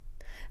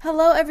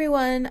Hello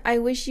everyone! I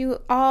wish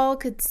you all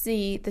could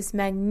see this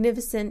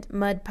magnificent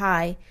mud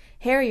pie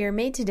Harrier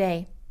made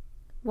today.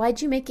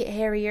 Why'd you make it,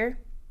 Harrier?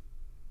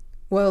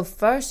 Well,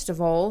 first of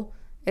all,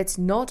 it's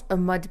not a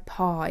mud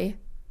pie.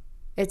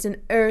 It's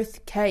an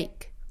earth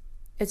cake.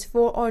 It's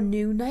for our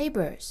new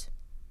neighbours.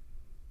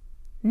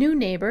 New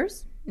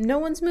neighbours? No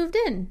one's moved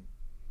in.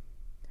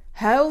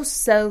 How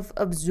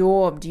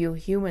self-absorbed you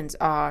humans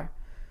are.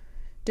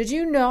 Did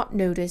you not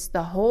notice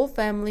the whole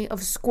family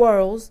of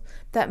squirrels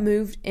that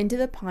moved into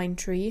the pine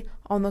tree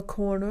on the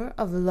corner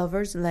of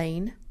Lover's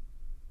Lane?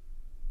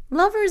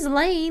 Lover's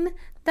Lane?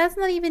 That's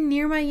not even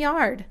near my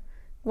yard.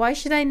 Why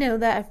should I know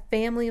that a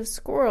family of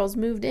squirrels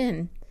moved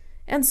in?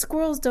 And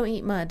squirrels don't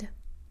eat mud.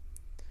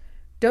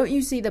 Don't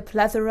you see the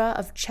plethora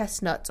of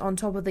chestnuts on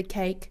top of the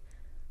cake?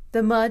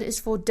 The mud is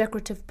for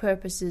decorative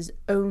purposes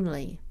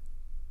only.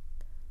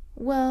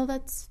 Well,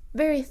 that's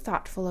very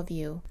thoughtful of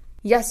you.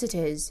 Yes, it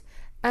is.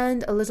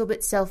 And a little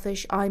bit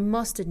selfish, I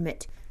must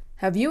admit.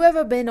 Have you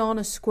ever been on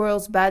a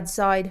squirrel's bad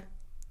side?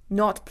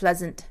 Not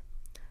pleasant.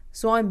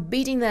 So I'm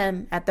beating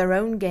them at their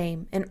own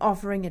game and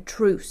offering a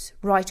truce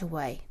right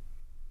away.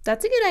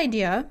 That's a good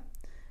idea.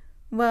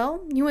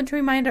 Well, you want to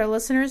remind our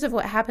listeners of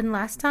what happened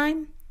last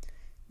time?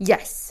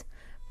 Yes.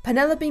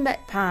 Penelope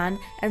met Pan,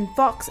 and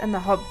Fox and the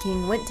Hob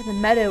King went to the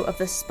meadow of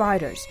the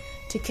spiders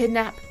to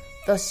kidnap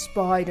the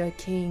Spider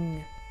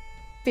King.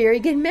 Very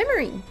good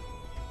memory.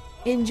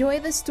 Enjoy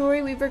the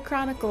Story Weaver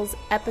Chronicles,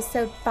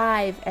 Episode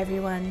 5,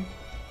 everyone.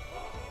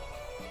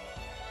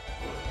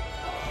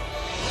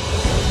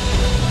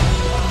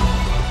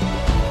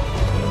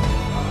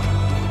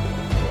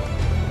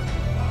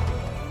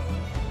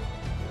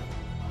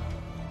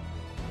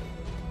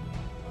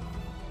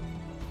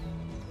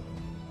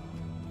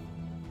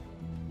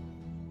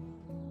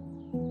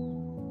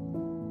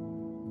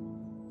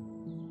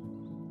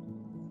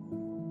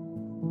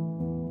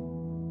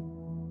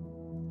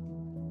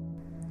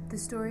 The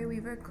Story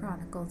Weaver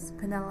Chronicles,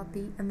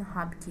 Penelope and the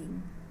Hob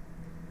King.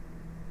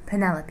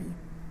 Penelope.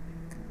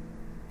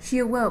 She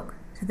awoke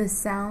to the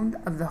sound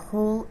of the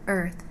whole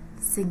earth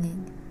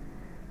singing.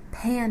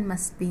 Pan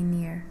must be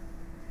near.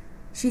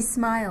 She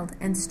smiled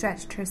and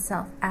stretched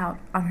herself out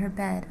on her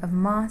bed of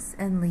moss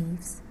and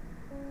leaves.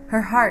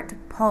 Her heart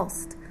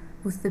pulsed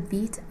with the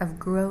beat of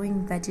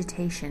growing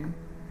vegetation.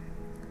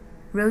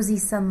 Rosy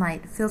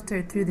sunlight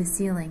filtered through the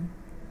ceiling.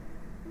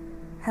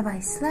 Have I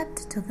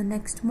slept till the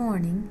next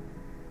morning?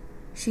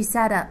 She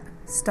sat up,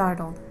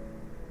 startled.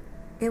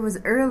 It was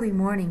early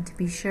morning, to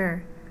be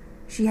sure.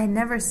 She had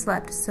never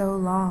slept so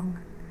long.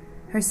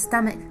 Her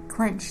stomach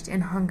clenched in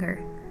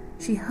hunger.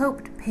 She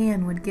hoped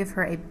Pan would give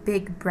her a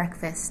big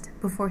breakfast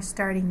before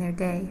starting their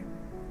day.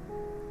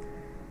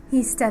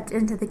 He stepped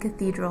into the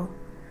cathedral.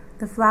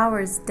 The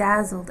flowers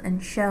dazzled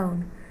and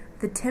shone.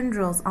 The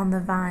tendrils on the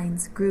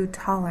vines grew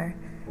taller,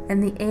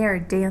 and the air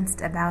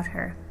danced about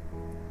her.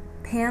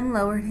 Pan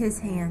lowered his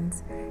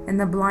hands, and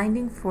the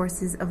blinding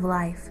forces of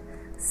life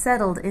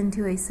settled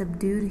into a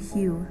subdued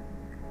hue.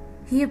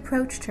 He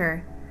approached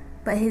her,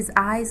 but his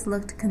eyes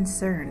looked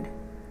concerned.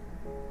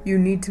 You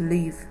need to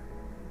leave,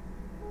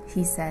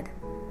 he said.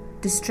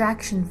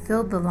 Distraction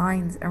filled the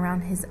lines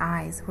around his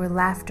eyes where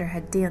laughter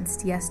had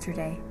danced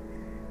yesterday.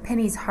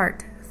 Penny's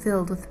heart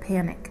filled with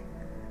panic.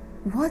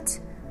 What,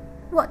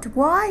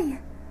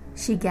 why?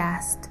 She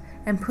gasped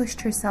and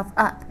pushed herself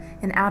up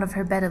and out of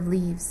her bed of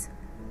leaves.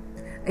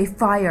 A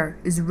fire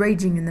is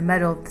raging in the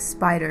meadow of the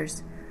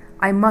spiders.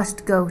 I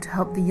must go to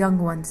help the young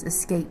ones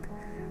escape.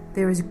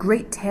 There is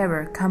great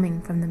terror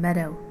coming from the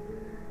meadow.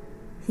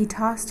 He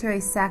tossed her a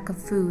sack of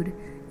food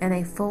and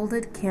a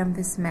folded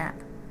canvas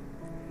map.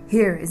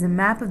 Here is a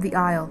map of the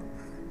Isle.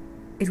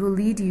 It will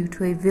lead you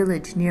to a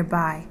village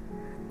nearby.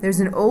 There's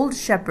an old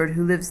shepherd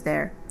who lives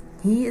there.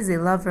 He is a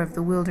lover of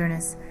the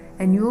wilderness,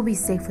 and you will be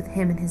safe with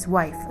him and his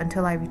wife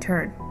until I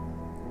return.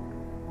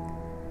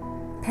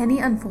 Penny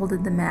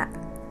unfolded the map.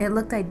 It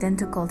looked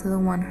identical to the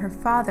one her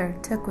father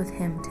took with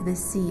him to the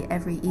sea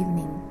every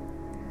evening.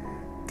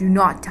 Do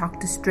not talk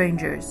to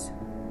strangers,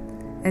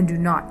 and do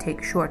not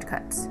take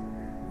shortcuts.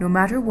 No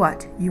matter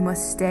what, you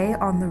must stay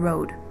on the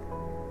road.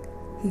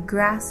 He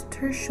grasped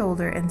her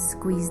shoulder and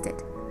squeezed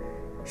it.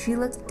 She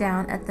looked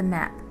down at the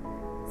map.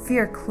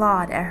 Fear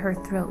clawed at her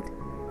throat,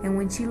 and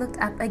when she looked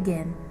up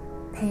again,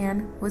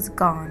 Pan was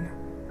gone.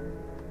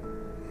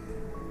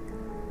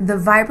 The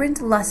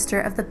vibrant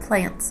luster of the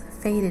plants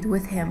faded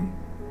with him.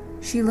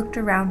 She looked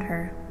around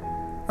her.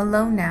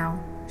 Alone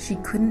now, she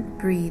couldn't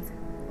breathe.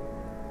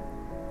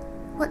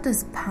 What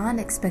does Pan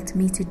expect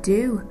me to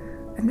do?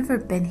 I've never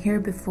been here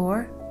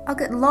before. I'll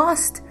get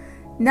lost.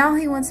 Now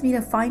he wants me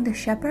to find a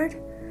shepherd?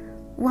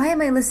 Why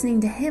am I listening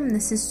to him?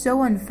 This is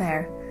so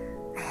unfair.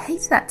 I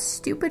hate that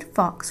stupid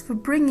fox for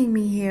bringing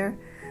me here.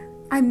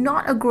 I'm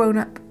not a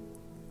grown-up.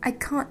 I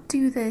can't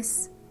do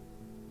this.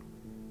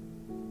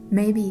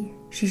 Maybe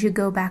she should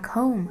go back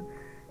home.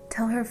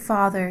 Tell her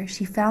father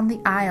she found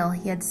the Isle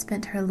he had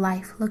spent her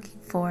life looking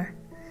for.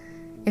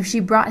 If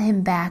she brought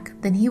him back,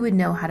 then he would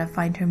know how to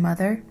find her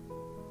mother.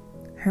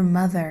 Her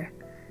mother.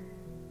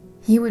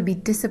 He would be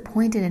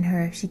disappointed in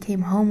her if she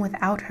came home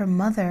without her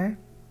mother.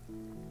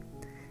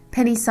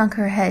 Penny sunk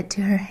her head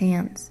to her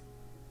hands.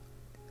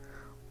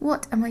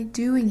 What am I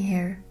doing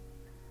here?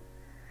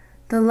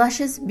 The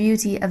luscious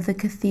beauty of the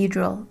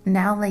cathedral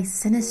now lay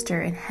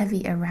sinister and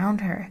heavy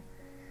around her.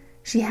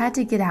 She had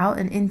to get out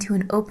and into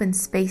an open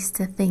space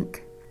to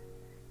think.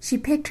 She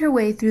picked her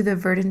way through the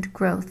verdant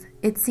growth.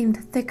 It seemed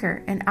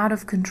thicker and out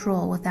of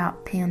control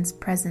without Pan's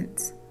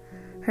presence.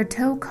 Her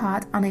toe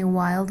caught on a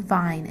wild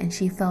vine and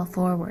she fell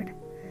forward.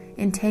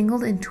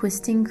 Entangled in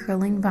twisting,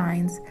 curling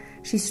vines,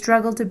 she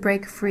struggled to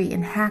break free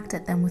and hacked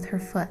at them with her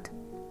foot.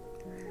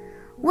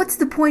 "What's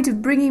the point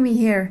of bringing me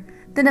here,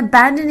 then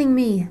abandoning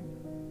me?"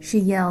 she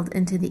yelled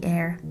into the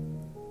air.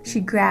 She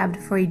grabbed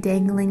for a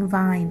dangling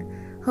vine,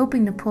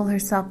 hoping to pull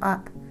herself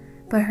up,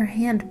 but her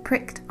hand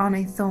pricked on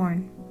a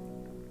thorn.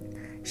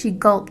 She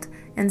gulped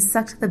and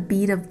sucked the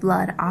bead of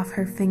blood off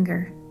her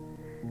finger.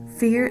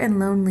 Fear and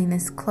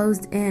loneliness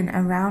closed in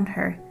around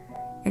her,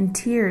 and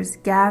tears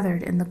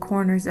gathered in the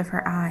corners of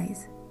her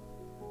eyes.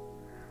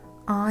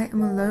 "I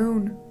am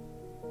alone."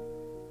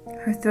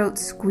 Her throat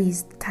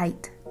squeezed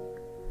tight.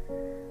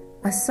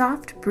 A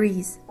soft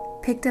breeze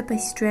picked up a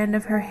strand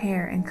of her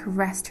hair and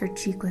caressed her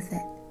cheek with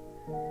it.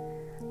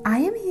 "I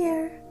am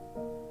here,"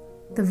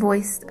 the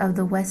voice of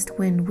the west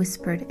wind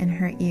whispered in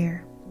her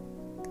ear.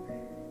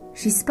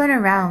 She spun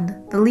around.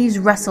 The leaves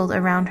rustled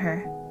around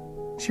her.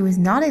 She was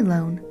not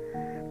alone.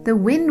 The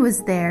wind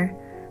was there,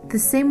 the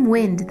same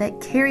wind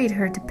that carried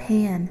her to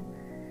Pan.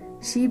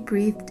 She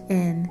breathed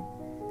in.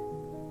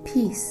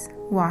 Peace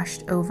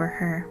washed over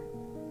her.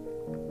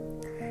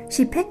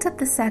 She picked up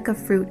the sack of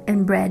fruit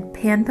and bread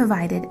Pan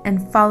provided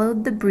and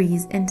followed the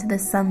breeze into the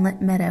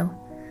sunlit meadow.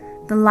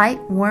 The light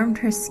warmed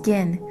her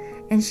skin,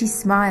 and she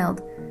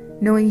smiled,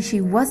 knowing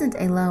she wasn't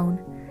alone,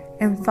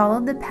 and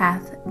followed the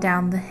path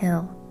down the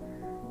hill.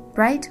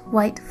 Bright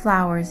white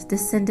flowers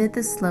descended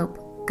the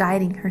slope,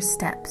 guiding her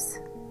steps.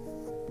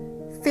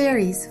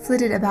 Fairies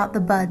flitted about the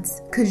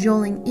buds,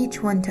 cajoling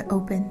each one to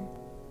open,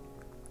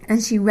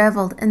 and she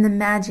reveled in the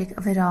magic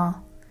of it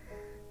all.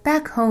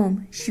 Back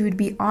home, she would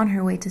be on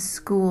her way to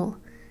school,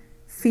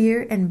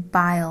 fear and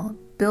bile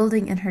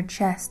building in her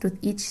chest with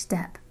each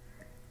step.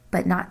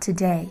 But not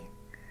today.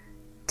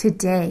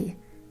 Today,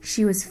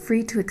 she was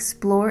free to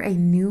explore a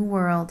new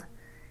world.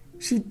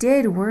 She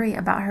did worry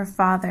about her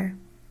father.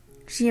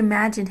 She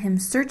imagined him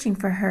searching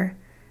for her,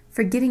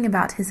 forgetting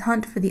about his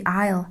hunt for the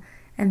Isle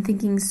and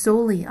thinking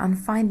solely on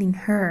finding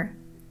her.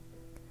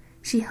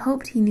 She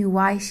hoped he knew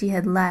why she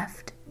had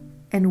left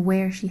and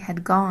where she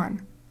had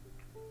gone.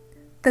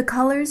 The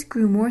colors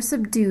grew more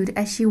subdued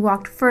as she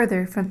walked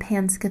further from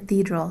Pan's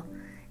cathedral,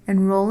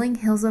 and rolling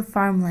hills of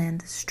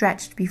farmland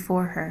stretched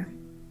before her.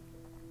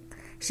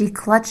 She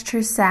clutched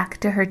her sack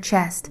to her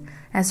chest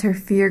as her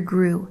fear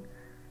grew,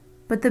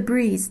 but the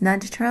breeze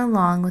nudged her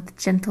along with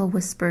gentle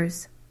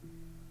whispers.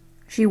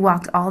 She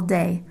walked all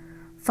day,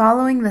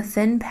 following the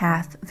thin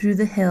path through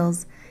the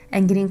hills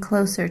and getting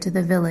closer to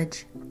the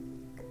village.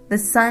 The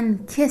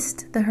sun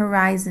kissed the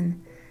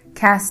horizon,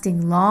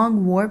 casting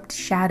long warped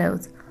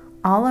shadows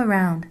all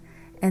around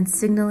and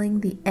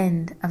signaling the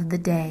end of the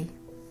day.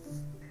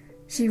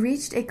 She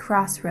reached a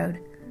crossroad.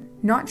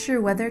 Not sure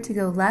whether to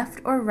go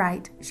left or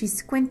right, she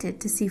squinted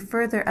to see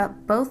further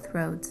up both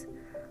roads,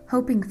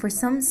 hoping for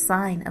some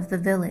sign of the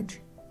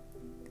village.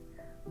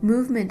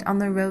 Movement on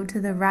the road to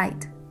the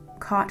right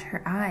caught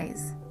her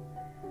eyes.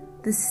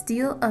 The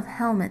steel of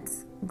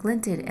helmets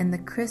glinted in the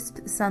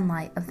crisp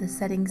sunlight of the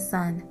setting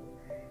sun.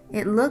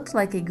 It looked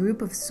like a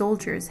group of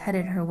soldiers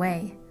headed her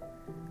way.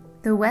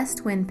 The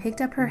west wind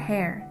picked up her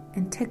hair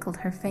and tickled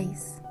her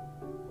face.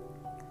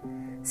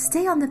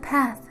 "Stay on the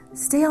path,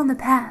 stay on the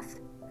path,"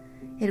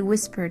 it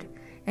whispered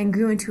and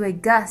grew into a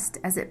gust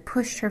as it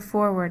pushed her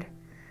forward.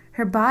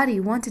 Her body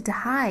wanted to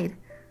hide,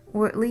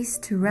 or at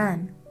least to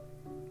run.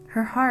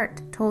 Her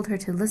heart told her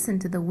to listen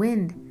to the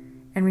wind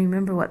and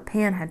remember what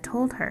Pan had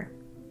told her.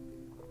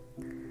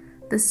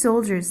 The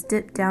soldiers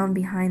dipped down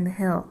behind the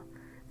hill,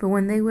 but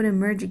when they would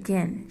emerge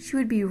again, she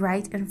would be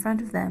right in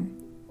front of them.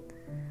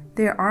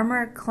 Their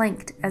armor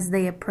clanked as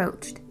they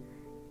approached.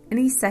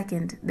 Any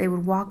second, they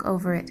would walk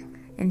over it,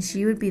 and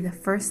she would be the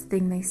first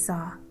thing they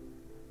saw.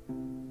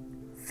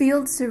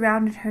 Fields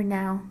surrounded her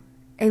now.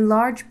 A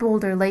large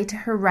boulder lay to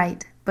her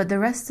right, but the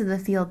rest of the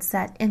field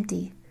sat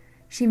empty.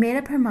 She made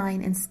up her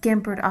mind and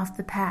scampered off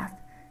the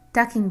path,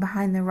 ducking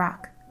behind the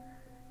rock.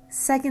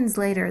 Seconds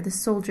later, the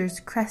soldiers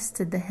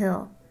crested the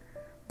hill.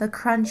 The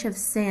crunch of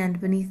sand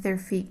beneath their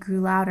feet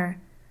grew louder,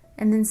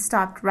 and then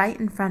stopped right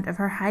in front of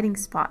her hiding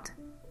spot.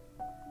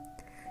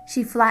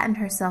 She flattened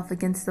herself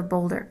against the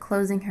boulder,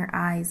 closing her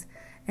eyes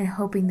and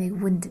hoping they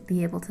wouldn't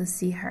be able to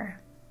see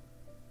her.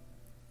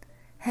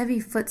 Heavy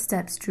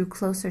footsteps drew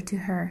closer to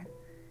her.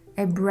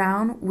 A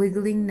brown,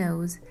 wiggling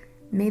nose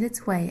made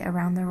its way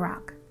around the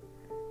rock.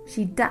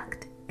 She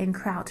ducked and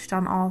crouched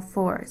on all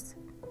fours.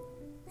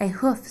 A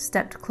hoof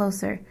stepped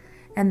closer,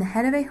 and the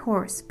head of a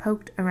horse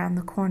poked around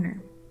the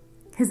corner.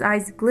 His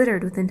eyes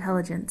glittered with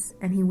intelligence,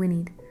 and he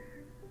whinnied.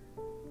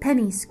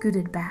 Penny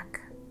scooted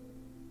back.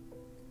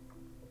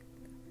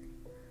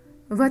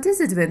 "What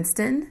is it,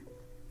 Winston?"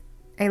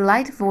 A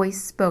light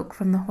voice spoke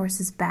from the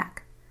horse's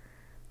back.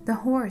 The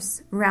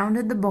horse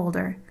rounded the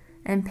boulder,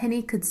 and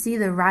Penny could see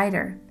the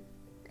rider,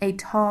 a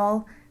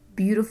tall,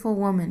 beautiful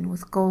woman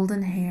with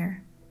golden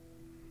hair.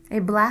 A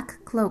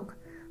black cloak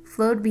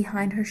flowed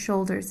behind her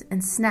shoulders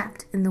and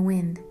snapped in the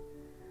wind.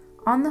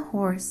 On the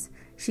horse,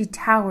 she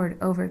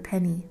towered over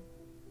Penny,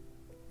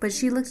 but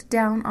she looked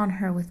down on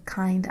her with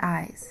kind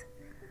eyes.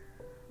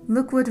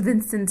 "Look what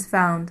Vincent's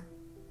found."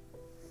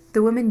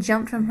 The woman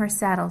jumped from her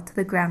saddle to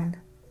the ground.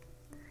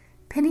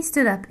 Penny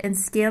stood up and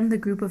scanned the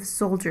group of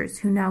soldiers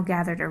who now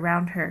gathered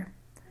around her.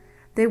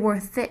 They wore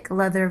thick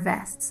leather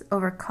vests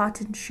over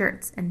cotton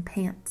shirts and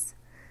pants.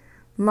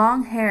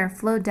 Long hair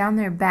flowed down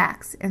their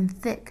backs in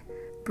thick,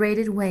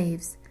 braided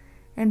waves,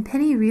 and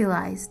Penny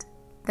realized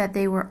that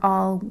they were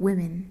all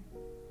women.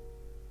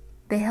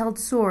 They held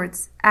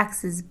swords,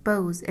 axes,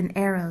 bows, and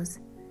arrows.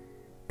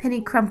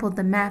 Penny crumpled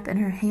the map in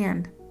her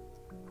hand.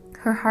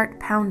 Her heart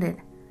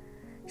pounded.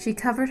 She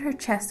covered her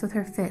chest with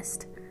her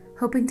fist,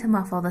 hoping to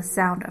muffle the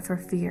sound of her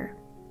fear.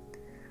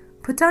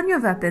 "Put down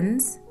your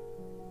weapons,"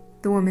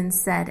 the woman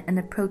said, and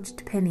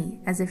approached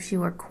Penny as if she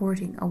were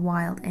courting a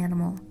wild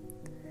animal.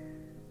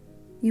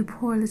 "You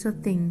poor little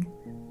thing,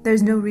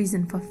 there's no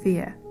reason for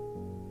fear."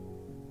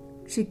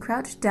 She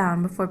crouched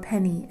down before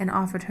Penny and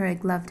offered her a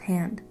gloved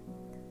hand.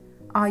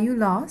 "Are you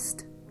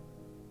lost?"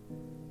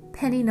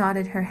 Penny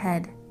nodded her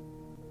head.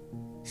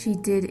 She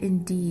did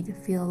indeed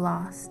feel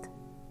lost.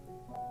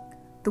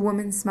 The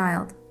woman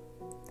smiled.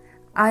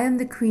 "I am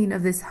the queen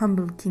of this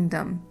humble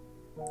kingdom.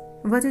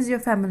 What is your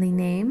family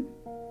name?"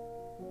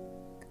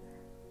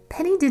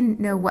 Penny didn't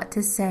know what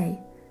to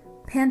say.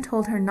 Pan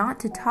told her not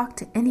to talk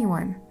to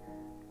anyone,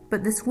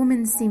 but this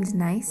woman seemed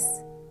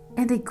nice,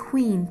 and a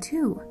queen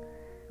too.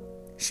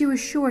 She was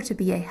sure to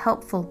be a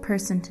helpful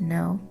person to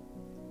know.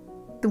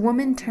 The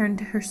woman turned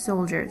to her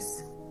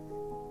soldiers.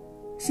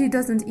 "She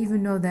doesn't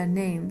even know their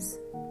names.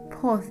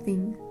 Poor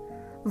thing.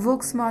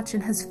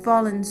 Volksmarchen has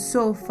fallen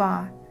so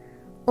far.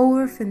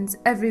 Orphans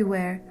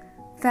everywhere,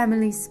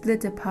 families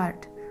split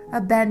apart,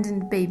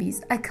 abandoned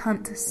babies. I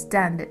can't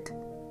stand it."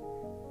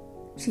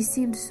 She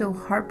seemed so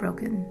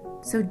heartbroken,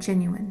 so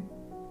genuine.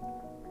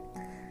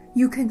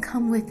 "You can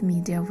come with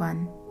me, dear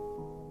one."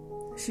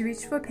 She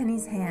reached for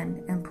Penny's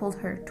hand and pulled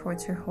her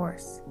towards her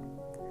horse.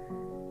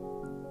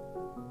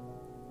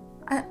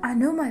 I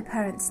know my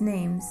parents'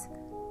 names,"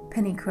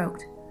 Penny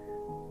croaked.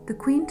 The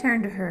queen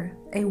turned to her,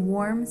 a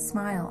warm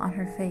smile on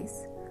her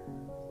face.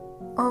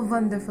 "Oh,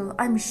 wonderful.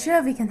 I'm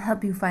sure we can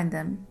help you find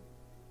them."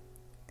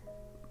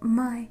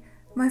 My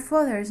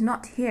father is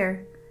not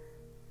here,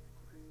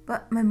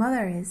 but my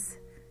mother is.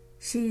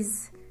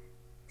 She's...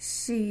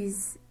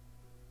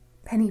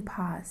 Penny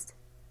paused.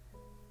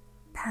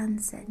 Pan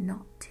said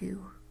not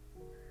to.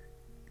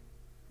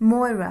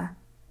 "Moira.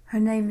 Her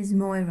name is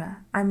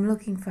Moira. I'm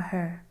looking for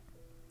her."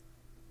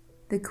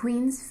 The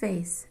queen's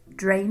face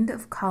drained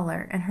of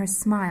color and her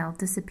smile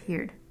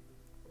disappeared.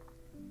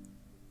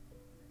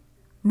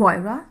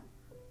 "Moira?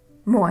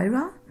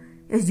 Moira?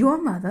 Is your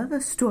mother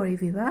the story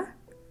weaver?"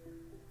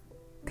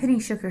 Penny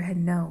shook her head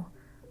no.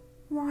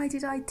 "Why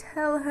did I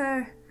tell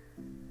her?"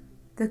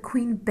 The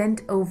queen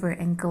bent over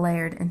and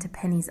glared into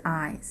Penny's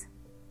eyes.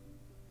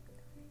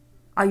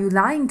 "Are you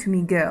lying to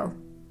me, girl?"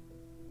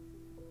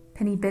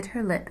 Penny bit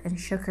her lip and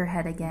shook her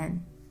head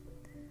again.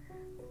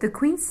 The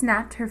queen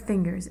snapped her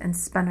fingers and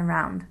spun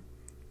around.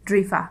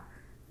 "Drifa,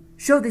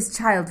 show this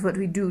child what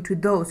we do to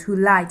those who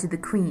lie to the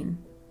queen."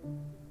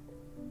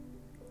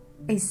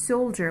 A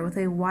soldier with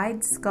a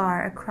wide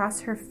scar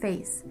across her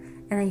face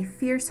and a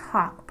fierce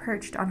hawk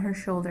perched on her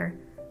shoulder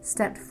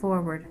stepped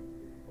forward.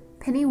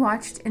 Penny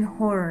watched in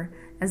horror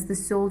as the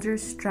soldier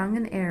strung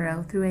an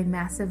arrow through a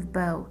massive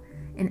bow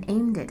and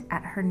aimed it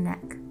at her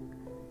neck.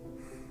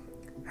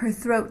 Her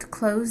throat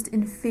closed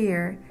in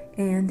fear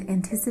and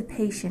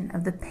anticipation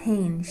of the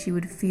pain she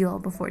would feel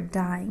before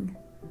dying.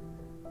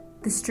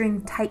 The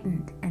string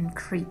tightened and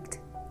creaked.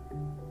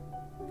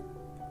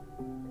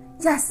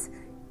 Yes,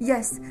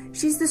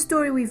 she's the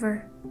story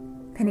weaver,"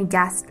 Penny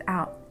gasped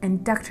out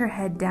and ducked her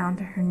head down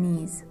to her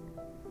knees.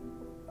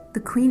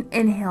 The queen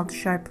inhaled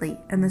sharply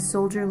and the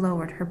soldier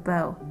lowered her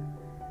bow.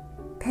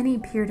 Penny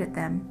peered at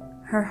them,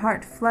 her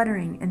heart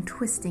fluttering and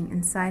twisting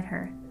inside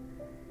her.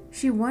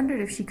 She wondered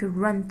if she could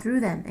run through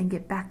them and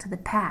get back to the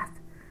path,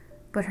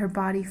 but her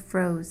body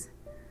froze.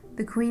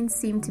 The queen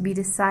seemed to be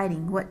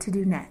deciding what to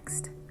do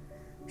next.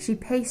 She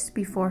paced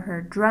before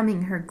her,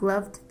 drumming her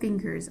gloved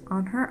fingers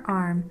on her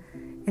arm,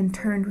 and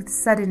turned with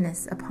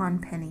suddenness upon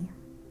Penny.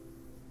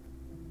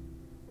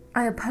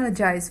 "I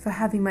apologize for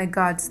having my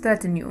guards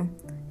threaten you.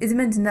 It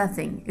meant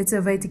nothing. It's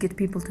a way to get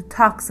people to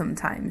talk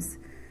sometimes.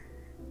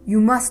 You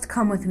must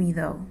come with me,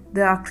 though.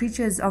 There are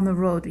creatures on the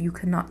road you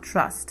cannot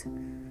trust.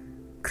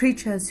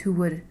 Creatures who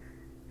would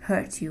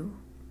hurt you."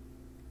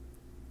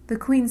 The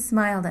queen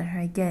smiled at her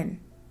again,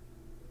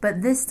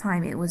 but this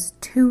time it was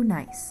too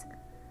nice,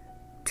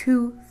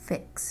 too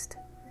fixed.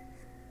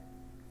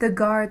 The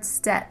guard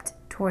stepped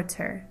towards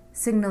her,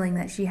 signaling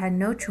that she had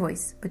no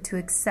choice but to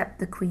accept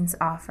the queen's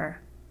offer.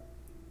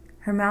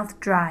 Her mouth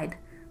dried,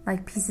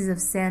 like pieces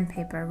of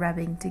sandpaper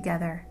rubbing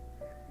together.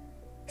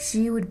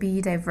 She would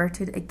be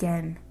diverted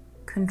again,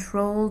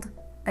 controlled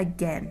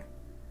again.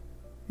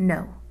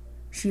 No,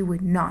 she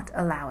would not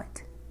allow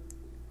it.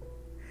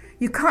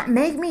 "You can't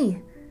make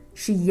me!"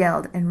 she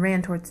yelled and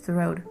ran towards the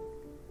road.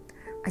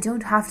 "I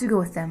don't have to go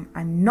with them.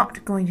 I'm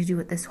not going to do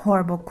what this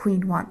horrible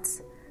queen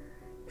wants."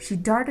 She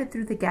darted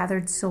through the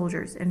gathered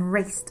soldiers and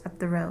raced up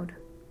the road.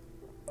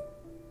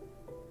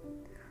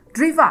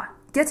 "Driva,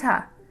 get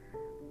her!"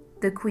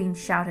 the queen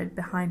shouted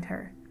behind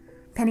her.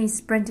 Penny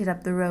sprinted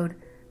up the road,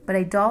 but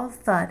a dull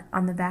thud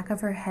on the back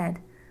of her head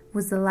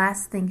was the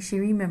last thing she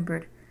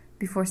remembered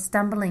before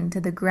stumbling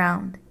to the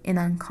ground in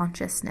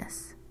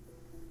unconsciousness.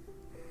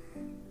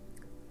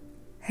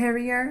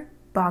 Harrier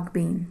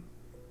Bogbean.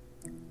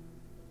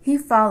 He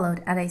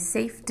followed at a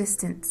safe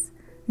distance,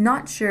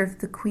 not sure if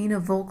the Queen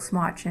of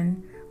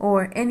Volksmarchen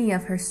or any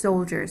of her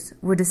soldiers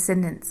were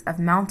descendants of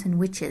mountain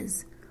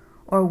witches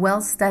or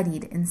well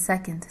studied in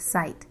second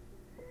sight.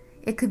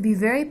 It could be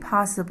very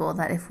possible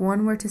that if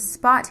one were to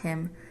spot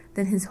him,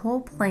 then his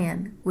whole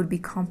plan would be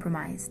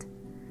compromised.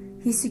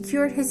 He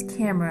secured his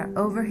camera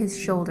over his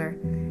shoulder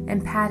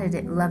and patted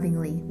it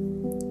lovingly,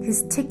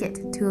 his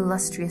ticket to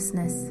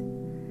illustriousness.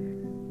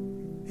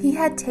 He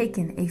had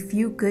taken a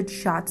few good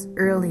shots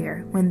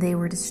earlier when they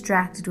were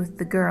distracted with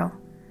the girl,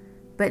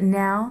 but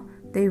now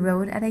they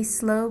rode at a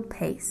slow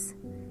pace,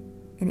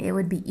 and it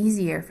would be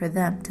easier for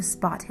them to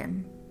spot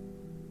him.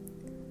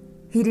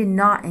 He did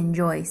not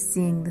enjoy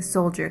seeing the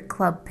soldier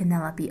club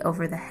Penelope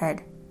over the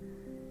head.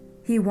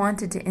 He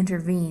wanted to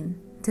intervene,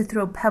 to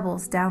throw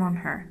pebbles down on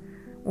her,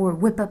 or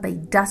whip up a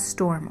dust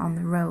storm on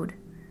the road.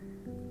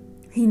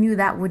 He knew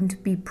that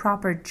wouldn't be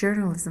proper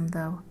journalism,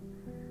 though.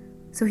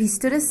 So he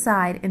stood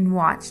aside and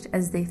watched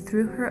as they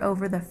threw her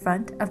over the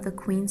front of the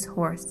queen's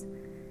horse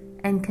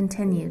and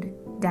continued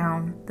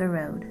down the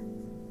road.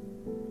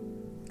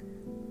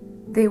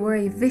 They were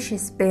a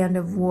vicious band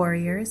of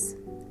warriors.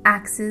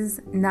 Axes,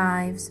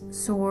 knives,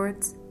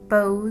 swords,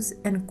 bows,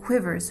 and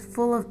quivers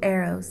full of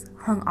arrows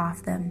hung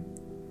off them.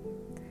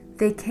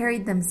 They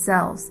carried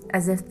themselves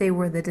as if they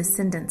were the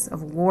descendants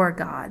of war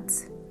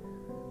gods.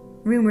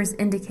 Rumors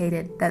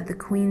indicated that the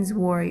queen's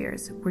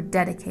warriors were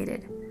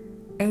dedicated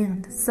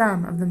and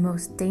some of the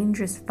most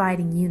dangerous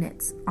fighting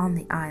units on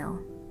the Isle.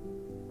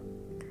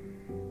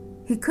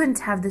 He couldn't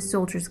have the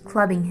soldiers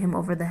clubbing him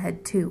over the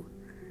head too,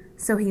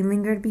 so he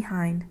lingered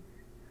behind.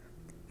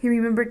 He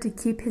remembered to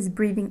keep his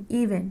breathing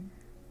even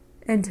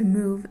and to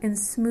move in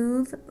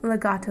smooth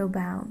legato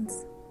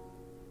bounds.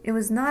 It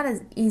was not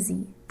as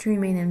easy to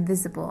remain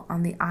invisible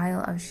on the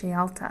Isle of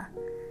Shealta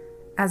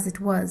as it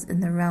was in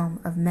the realm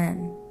of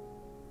men.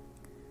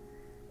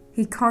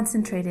 He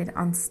concentrated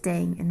on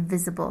staying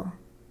invisible.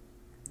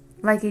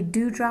 Like a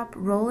dewdrop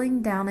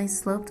rolling down a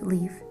sloped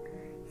leaf,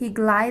 he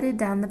glided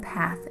down the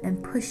path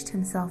and pushed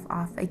himself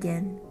off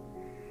again.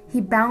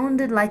 He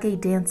bounded like a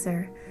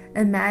dancer,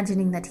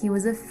 imagining that he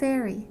was a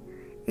fairy,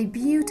 a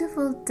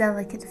beautiful,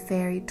 delicate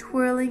fairy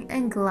twirling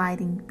and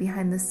gliding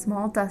behind the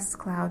small dust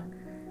cloud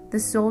the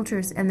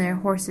soldiers and their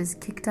horses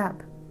kicked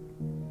up.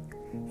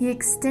 He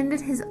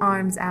extended his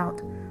arms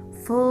out,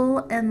 full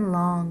and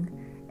long,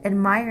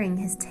 admiring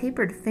his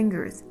tapered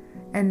fingers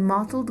and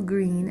mottled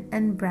green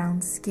and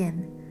brown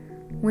skin,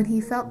 when he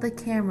felt the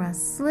camera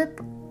slip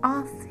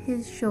off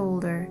his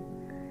shoulder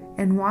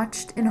and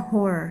watched in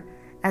horror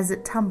as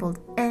it tumbled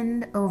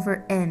end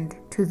over end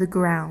to the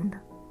ground.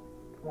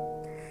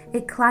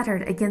 It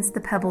clattered against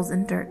the pebbles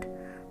and dirt,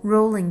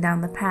 rolling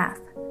down the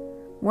path.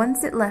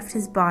 Once it left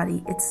his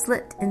body, it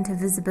slipped into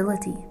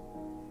visibility.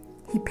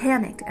 He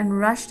panicked and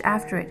rushed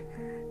after it,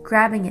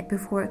 grabbing it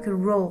before it could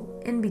roll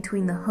in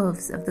between the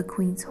hooves of the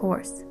queen's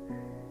horse.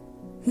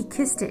 He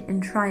kissed it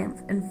in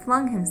triumph and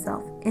flung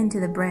himself into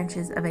the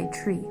branches of a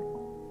tree,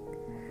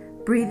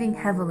 breathing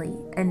heavily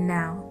and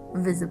now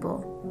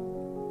visible.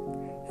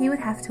 He would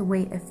have to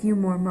wait a few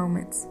more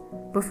moments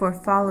before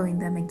following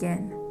them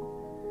again.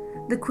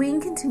 The queen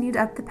continued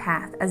up the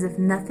path as if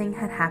nothing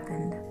had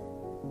happened.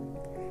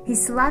 He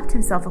slapped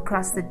himself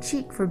across the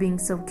cheek for being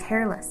so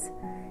careless.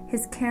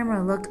 His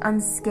camera looked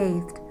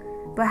unscathed,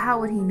 but how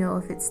would he know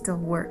if it still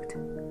worked?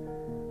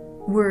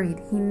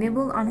 Worried, he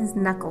nibbled on his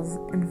knuckles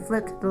and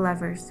flipped the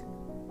levers.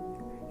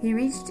 He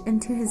reached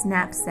into his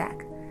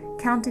knapsack,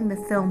 counting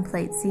the film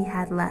plates he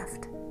had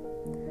left.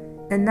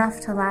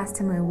 Enough to last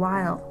him a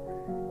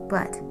while,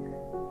 but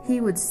he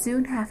would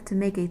soon have to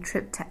make a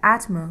trip to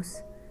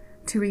Atmos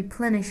to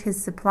replenish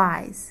his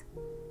supplies.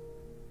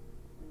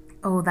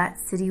 Oh, that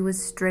city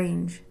was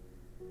strange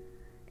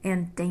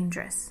and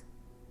dangerous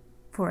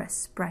for a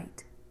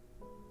sprite.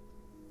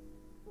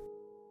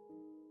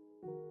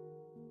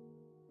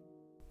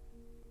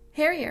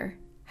 Harrier,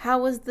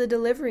 how was the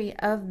delivery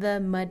of the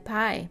mud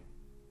pie?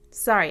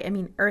 Sorry, I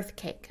mean earth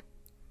cake.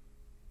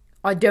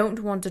 I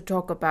don't want to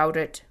talk about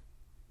it.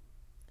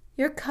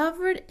 You're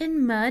covered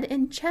in mud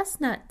and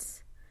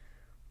chestnuts.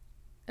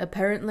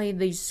 Apparently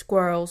these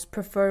squirrels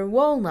prefer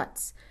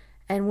walnuts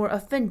and were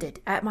offended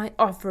at my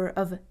offer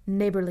of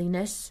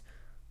neighborliness.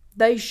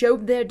 They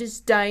showed their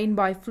disdain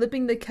by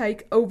flipping the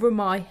cake over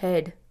my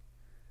head.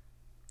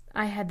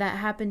 I had that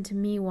happen to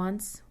me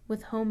once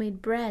with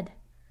homemade bread.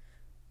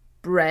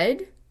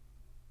 Bread?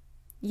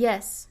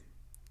 Yes,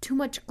 too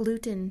much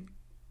gluten.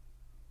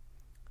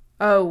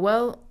 Oh,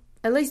 well,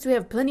 at least we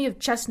have plenty of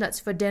chestnuts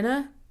for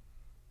dinner.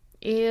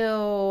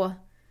 Ew.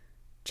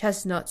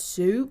 Chestnut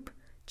soup,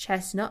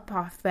 chestnut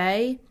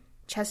parfait,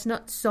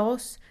 chestnut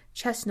sauce,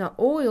 chestnut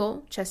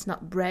oil,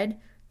 chestnut bread,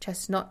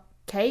 chestnut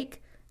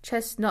cake,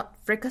 chestnut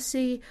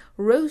fricassee,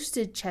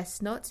 roasted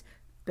chestnuts,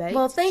 baked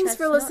Well, thanks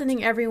for chestnuts,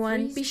 listening,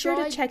 everyone. Be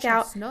sure to check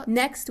out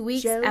next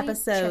week's jelly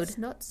episode.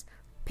 Chestnuts,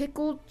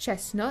 pickled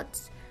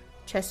chestnuts,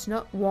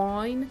 chestnut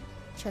wine,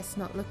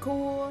 chestnut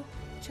liqueur,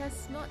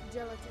 chestnut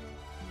gelatin.